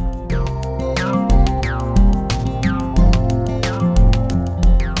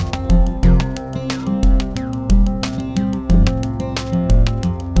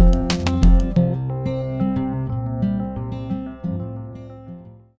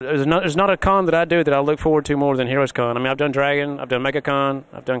 There's not a con that I do that I look forward to more than Heroes Con. I mean, I've done Dragon, I've done MegaCon,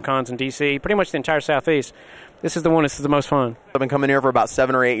 I've done cons in DC, pretty much the entire Southeast. This is the one that's the most fun. I've been coming here for about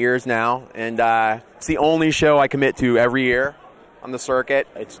 7 or 8 years now, and it's the only show I commit to every year on the circuit.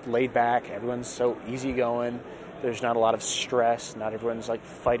 It's laid back, everyone's so easygoing, there's not a lot of stress, not everyone's like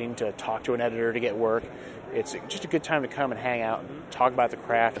fighting to talk to an editor to get work. It's just a good time to come and hang out and talk about the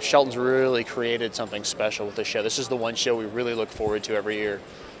craft. Shelton's really created something special with this show. This is the one show we really look forward to every year.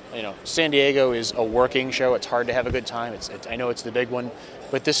 You know, San Diego is a working show. It's hard to have a good time. I know it's the big one,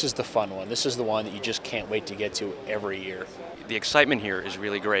 but this is the fun one. This is the one that you just can't wait to get to every year. The excitement here is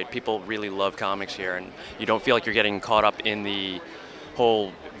really great. People really love comics here, and you don't feel like you're getting caught up in the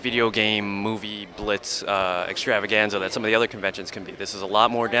whole video game movie blitz extravaganza that some of the other conventions can be. This is a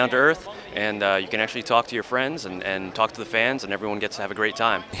lot more down to earth, and you can actually talk to your friends and talk to the fans, and everyone gets to have a great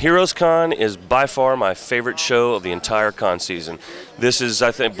time. Heroes Con is by far my favorite show of the entire con season. This is,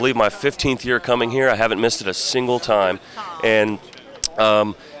 I believe, my 15th year coming here. I haven't missed it a single time, and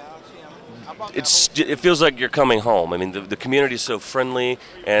it feels like you're coming home. I mean, the community is so friendly,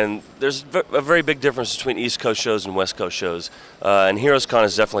 and there's a very big difference between East Coast shows and West Coast shows. And Heroes Con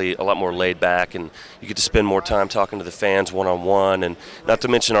is definitely a lot more laid back, and you get to spend more time talking to the fans one-on-one. And not to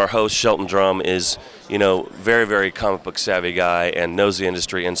mention our host, Shelton Drum, is, you know, very, very comic book savvy guy and knows the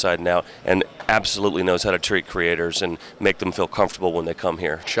industry inside and out, and absolutely knows how to treat creators and make them feel comfortable when they come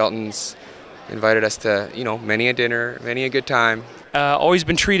here. Shelton's invited us to, you know, many a dinner, many a good time. Always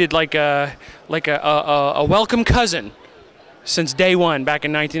been treated like a welcome cousin since day one back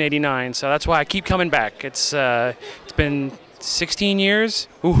in 1989. So that's why I keep coming back. It's been 16 years.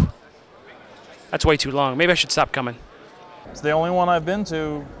 Ooh, that's way too long. Maybe I should stop coming. It's the only one I've been to,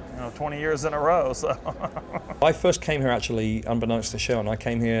 you know, 20 years in a row. So I first came here actually unbeknownst to Sheldon. I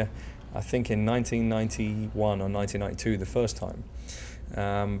came here, I think, in 1991 or 1992 the first time.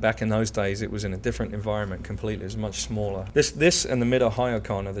 Back in those days, it was in a different environment completely. It was much smaller. This and the Mid-Ohio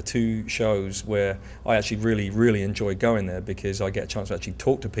Con are the two shows where I actually really enjoy going there, because I get a chance to actually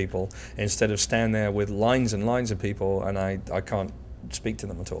talk to people instead of stand there with lines and lines of people and I can't speak to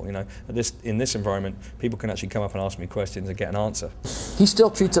them at all. You know, in this environment, people can actually come up and ask me questions and get an answer. He still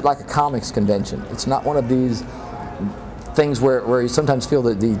treats it like a comics convention. It's not one of these things where you sometimes feel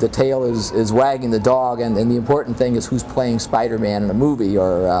that the tail is wagging the dog, and the important thing is who's playing Spider-Man in a movie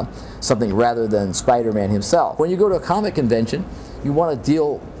or something, rather than Spider-Man himself. When you go to a comic convention, you want to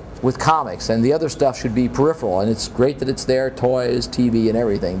deal with comics, and the other stuff should be peripheral, and it's great that it's there, toys, TV, and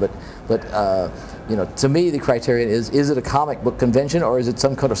everything, but you know, to me the criterion is it a comic book convention or is it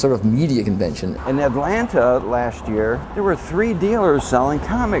some kind of sort of media convention? In Atlanta last year, there were 3 dealers selling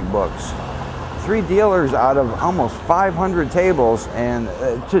comic books. 3 dealers out of almost 500 tables, and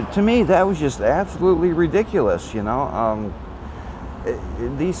to me that was just absolutely ridiculous, you know.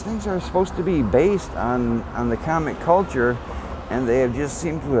 These things are supposed to be based on the comic culture, and they have just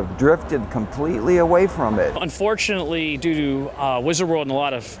seemed to have drifted completely away from it. Unfortunately, due to Wizard World and a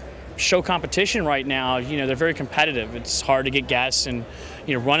lot of show competition right now, you know, they're very competitive. It's hard to get guests and,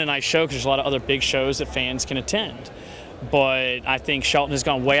 you know, run a nice show because there's a lot of other big shows that fans can attend. But I think Shelton has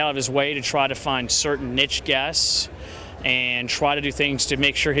gone way out of his way to try to find certain niche guests and try to do things to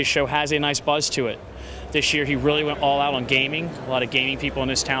make sure his show has a nice buzz to it. This year he really went all out on gaming. A lot of gaming people in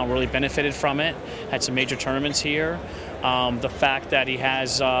this town really benefited from it. Had some major tournaments here. The fact that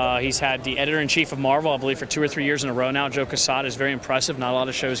he's had the editor-in-chief of Marvel, I believe, for 2 or 3 years in a row now, Joe Quesada, is very impressive. Not a lot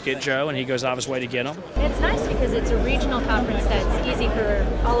of shows get Joe, and he goes out of his way to get him. It's nice because it's a regional conference that's easy for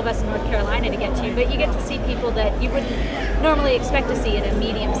all of us in North Carolina to get to, but you get to see people that you wouldn't normally expect to see at a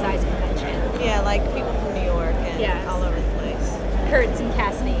medium-sized convention. Yeah, like people from New York and all over the place. Kurtz and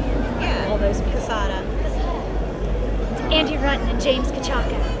Cassidy and all those people. Quesada. Andy Runton and James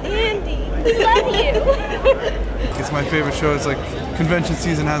Kachaka. Andy! We love you! It's my favorite show. It's like convention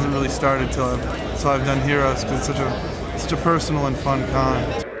season hasn't really started till I've done Heroes, because it's such a personal and fun con.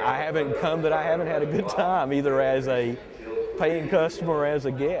 I haven't come that I haven't had a good time, either as a paying customer or as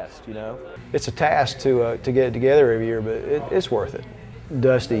a guest, you know. It's a task to get it together every year, but it's worth it.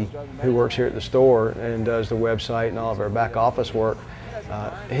 Dusty, who works here at the store and does the website and all of our back office work,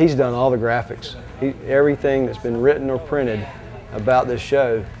 he's done all the graphics. Everything that's been written or printed about this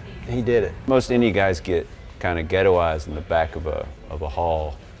show, he did it. Most indie guys get kind of ghettoized in the back of a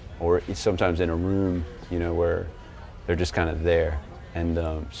hall, or sometimes in a room, you know, where they're just kind of there. And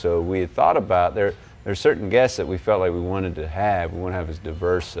so we had thought about, there are certain guests that we felt like we wanted to have. We want to have as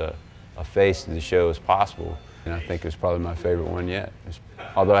diverse a face to the show as possible. And I think it was probably my favorite one yet.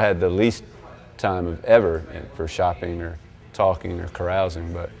 Although I had the least time of ever for shopping or talking or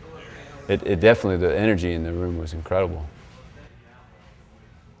carousing, but it definitely, the energy in the room was incredible.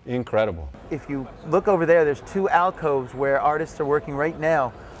 Incredible. If you look over there, there's 2 alcoves where artists are working right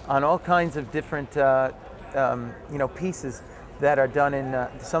now on all kinds of different you know, pieces that are done in,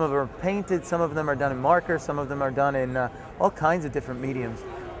 some of them are painted, some of them are done in marker, some of them are done in all kinds of different mediums.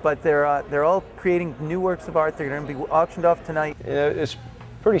 But they're all creating new works of art. They're going to be auctioned off tonight. You know, it's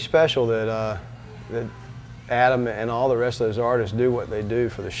pretty special that that Adam and all the rest of those artists do what they do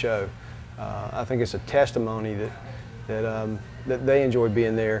for the show. I think it's a testimony that they enjoy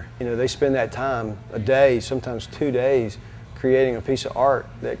being there. You know, they spend that time, a day, sometimes 2 days, creating a piece of art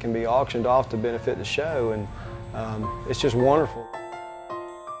that can be auctioned off to benefit the show, and it's just wonderful.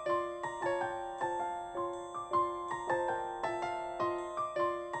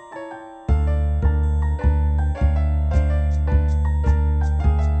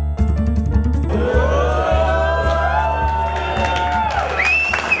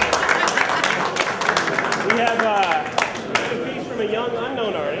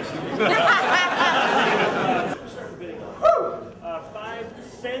 $5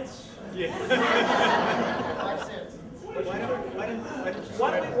 cents. Yeah.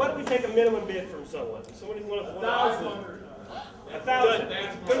 Why don't we take a minimum bid from someone? Somebody want to 1,000. 1,000.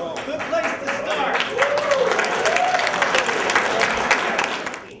 Good place to start.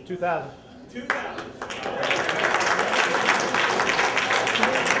 2,000. 2,000.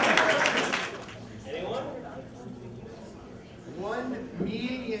 Anyone? $1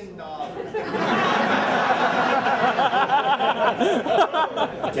 million.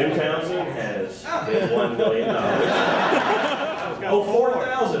 Tim Townsend has bid $1 million. Oh,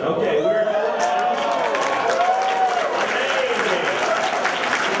 4,000. Okay, we're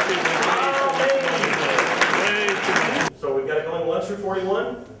amazing. So we've got it going once through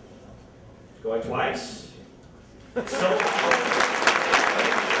 41. Going twice. And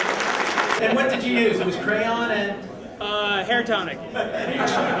what did you use? It was crayon and hair tonic. You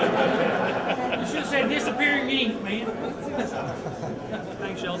should have said disappearing ink, man.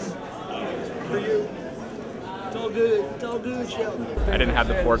 Thanks, Sheldon. for you. It's all good. It's all good, Sheldon. I didn't have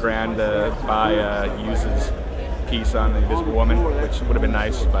the $4,000 to buy Use's piece on the Invisible Woman, which would have been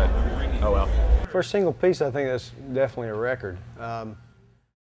nice, but oh well. For a single piece, I think that's definitely a record.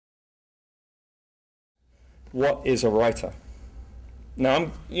 What is a writer?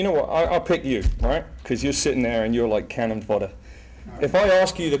 Now, you know what, I'll pick you, right? Because you're sitting there and you're like cannon fodder. Right. If I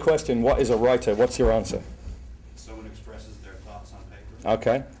ask you the question, what is a writer, what's your answer? Someone expresses their thoughts on paper.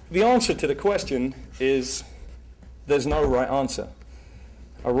 Okay. The answer to the question is there's no right answer.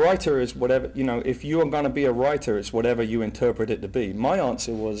 A writer is whatever, you know, if you're going to be a writer, it's whatever you interpret it to be. My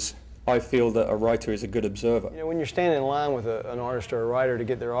answer was, I feel that a writer is a good observer. You know, when you're standing in line with an artist or a writer to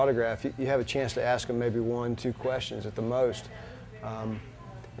get their autograph, you have a chance to ask them maybe 1, 2 questions at the most. And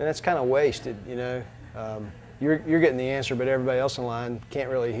that's kind of wasted, you know. You're getting the answer, but everybody else in line can't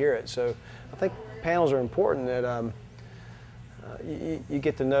really hear it. So I think panels are important that you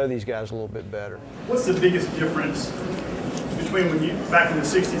get to know these guys a little bit better. What's the biggest difference between when you, back in the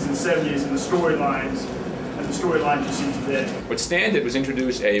 60s and 70s, and the storylines and the storylines you see today? What Stan did was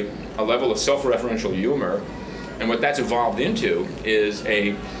introduce a level of self-referential humor, and what that's evolved into is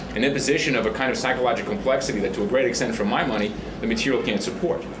an imposition of a kind of psychological complexity that, to a great extent, for my money, the material can't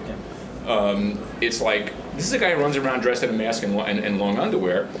support. It's like, this is a guy who runs around dressed in a mask and long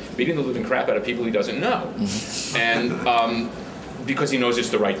underwear, beating the living crap out of people he doesn't know, and because he knows it's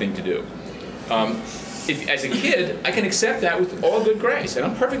the right thing to do. As a kid, I can accept that with all good grace, and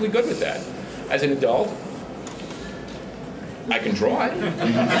I'm perfectly good with that. As an adult, I can draw it.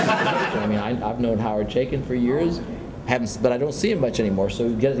 I mean, I've known Howard Chaykin for years, but I don't see him much anymore. So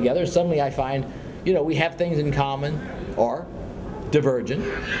we get together, and suddenly I find, you know, we have things in common or divergent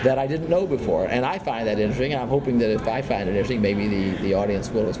that I didn't know before, and I find that interesting. And I'm hoping that if I find it interesting, maybe the audience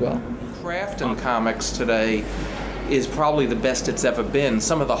will as well. Craft in comics today is probably the best it's ever been.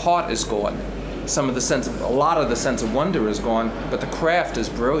 Some of the heart is gone. A lot of the sense of wonder is gone, but the craft is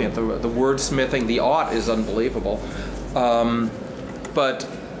brilliant. The wordsmithing, the art is unbelievable. But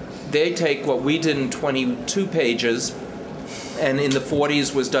they take what we did in 22 pages, and in the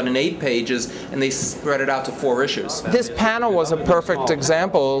 40s was done in 8 pages, and they spread it out to 4 issues. This panel was a perfect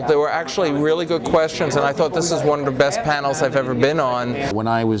example. There were actually really good questions, and I thought this is one of the best panels I've ever been on. When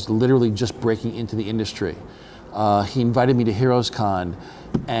I was literally just breaking into the industry, he invited me to Heroes Con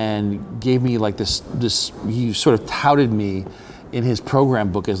and gave me like this, he sort of touted me in his program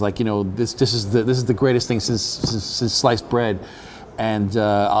book as like, you know, this is the greatest thing since sliced bread. And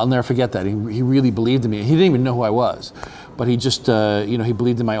I'll never forget that. He really believed in me. He didn't even know who I was, but he just, you know, he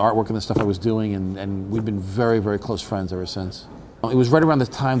believed in my artwork and the stuff I was doing, and we've been very, very close friends ever since. It was right around the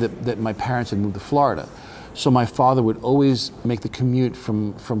time that my parents had moved to Florida. So my father would always make the commute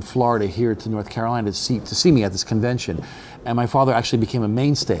from Florida here to North Carolina to see me at this convention. And my father actually became a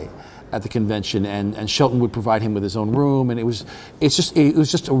mainstay at the convention, and Shelton would provide him with his own room, and it was just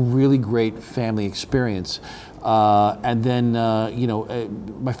a really great family experience. And then you know,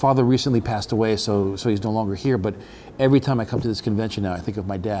 my father recently passed away, so he's no longer here. But every time I come to this convention now, I think of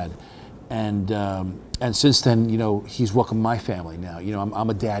my dad, and since then, you know, he's welcomed my family now. You know, I'm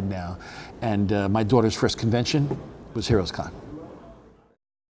a dad now, and my daughter's first convention was Heroes Con.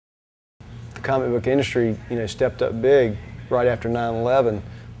 The comic book industry, you know, stepped up big right after 9/11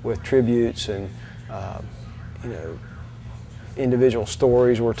 with tributes, and you know, individual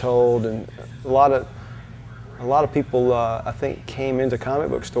stories were told, and a lot of people, I think, came into comic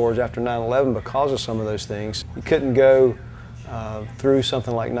book stores after 9/11 because of some of those things. You couldn't go through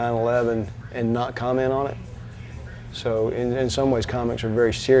something like 9/11 and not comment on it. So in some ways, comics are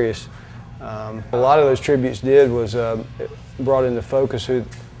very serious. A lot of those tributes did was it brought into focus who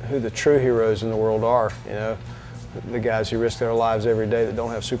the true heroes in the world are. You know, the guys who risk their lives every day that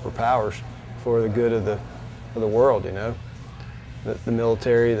don't have superpowers for the good of the world. You know, the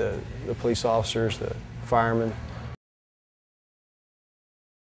military, the police officers, the firemen.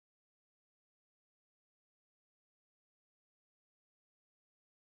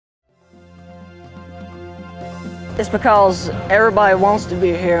 It's because everybody wants to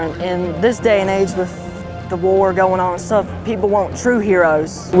be a hero. In this day and age with the war going on and stuff, people want true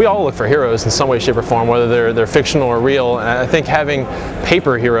heroes. We all look for heroes in some way, shape, or form, whether they're fictional or real. And I think having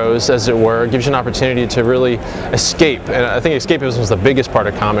paper heroes, as it were, gives you an opportunity to really escape. And I think escapism is the biggest part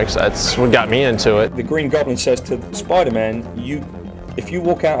of comics. That's what got me into it. The Green Goblin says to Spider-Man, if you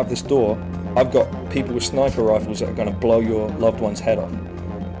walk out of this door, I've got people with sniper rifles that are going to blow your loved one's head off.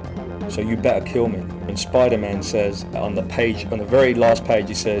 So you better kill me. And Spider-Man says on the very last page,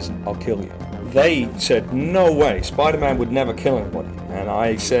 he says, I'll kill you. They said, no way, Spider-Man would never kill anybody. And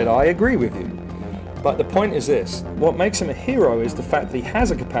I said, I agree with you. But the point is this, what makes him a hero is the fact that he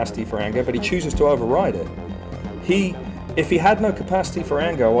has a capacity for anger, but he chooses to override it. If he had no capacity for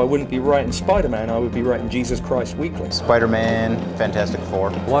anger, I wouldn't be writing Spider-Man, I would be writing Jesus Christ Weekly. Spider-Man, Fantastic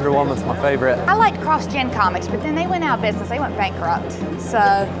Four. Wonder Woman's my favorite. I liked cross-gen comics, but then they went out of business, they went bankrupt. So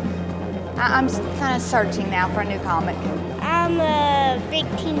I'm kind of searching now for a new comic. I'm a big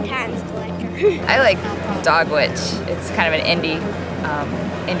Teen Titans collector. I like Dogwitch. It's kind of an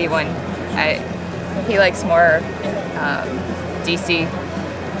indie one. He likes more DC,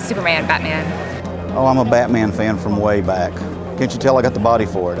 Superman, Batman. Oh, I'm a Batman fan from way back. Can't you tell I got the body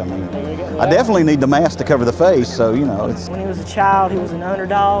for it? I mean, I definitely need the mask to cover the face, so you know. When he was a child, he was an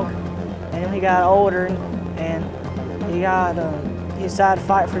underdog, and he got older, and he decided to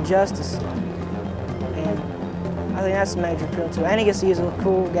fight for justice. And I think that's a major appeal too. And he gets to use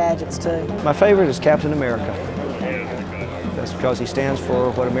cool gadgets too. My favorite is Captain America. That's because he stands for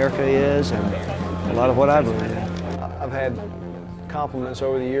what America is and a lot of what I believe in. I've had compliments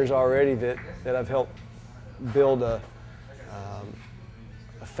over the years already that I've helped build a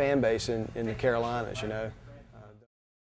fan base in the Carolinas, you know.